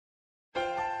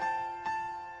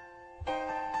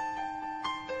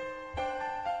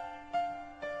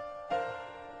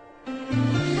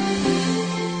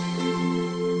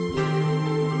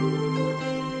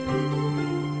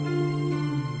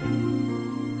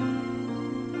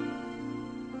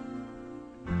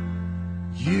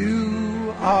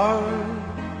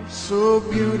are so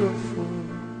beautiful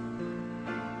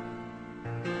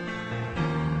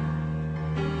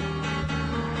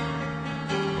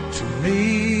to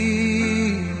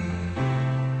me.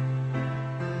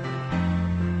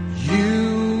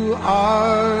 You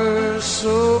are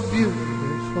so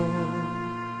beautiful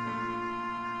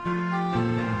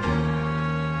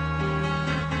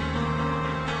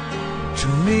to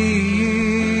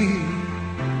me.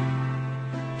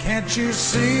 Can't you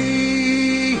see?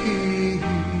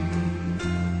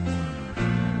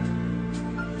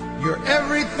 You're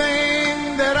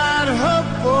everything that I'd hope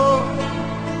for.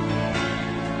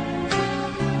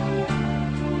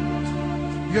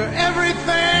 You're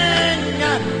everything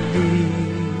I need.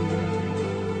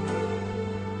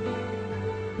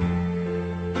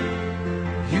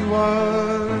 You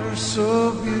are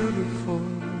so beautiful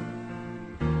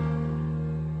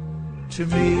to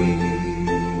me.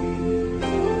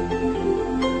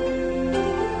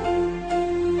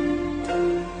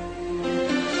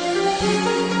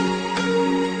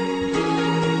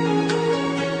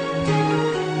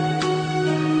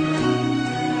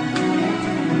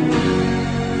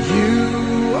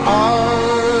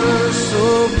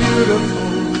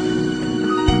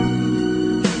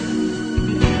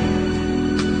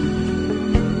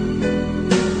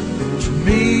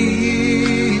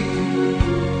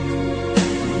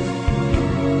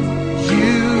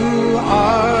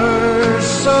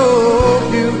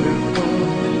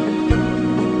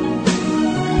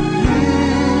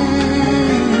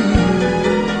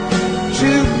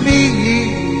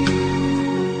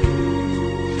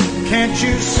 Can't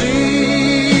you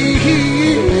see?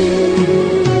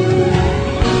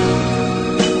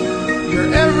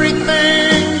 You're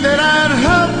everything that I'd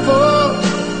hope for.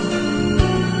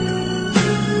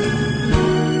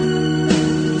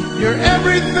 You're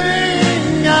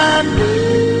everything I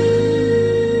need.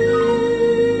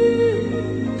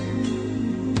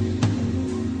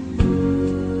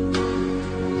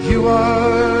 You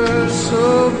are so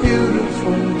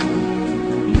beautiful.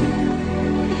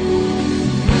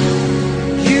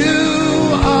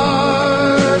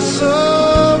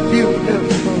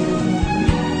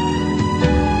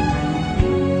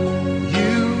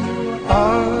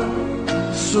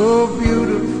 So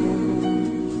beautiful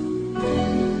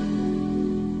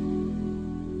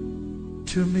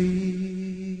to me.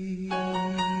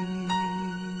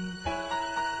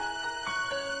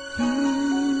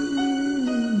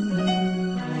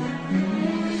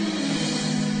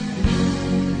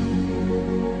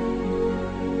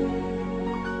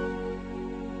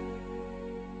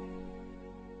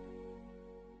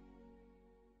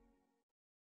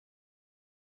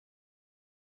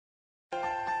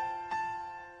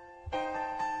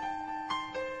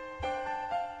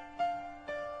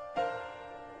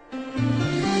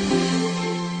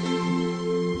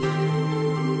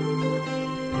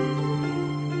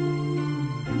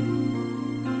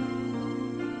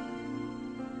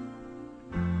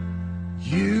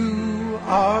 You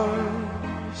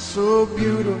are so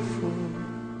beautiful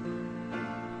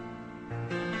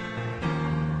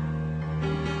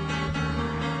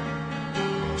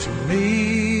to me.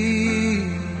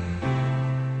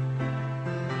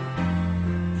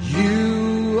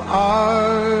 You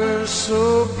are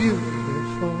so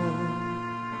beautiful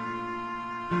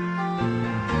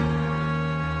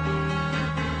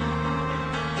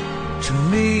to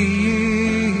me.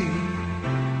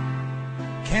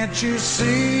 Can't you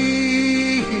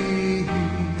see?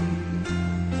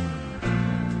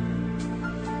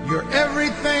 You're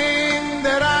everything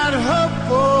that I'd hope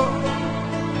for.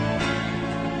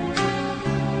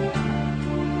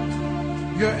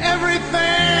 You're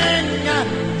everything I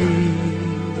need.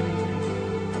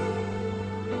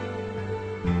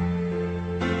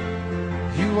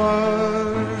 You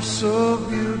are so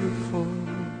beautiful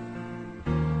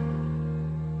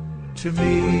to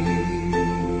me.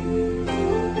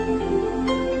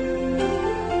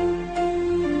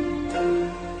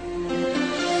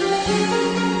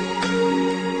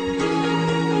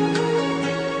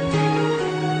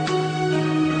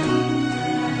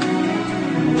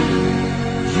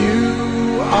 You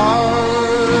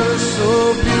are so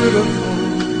beautiful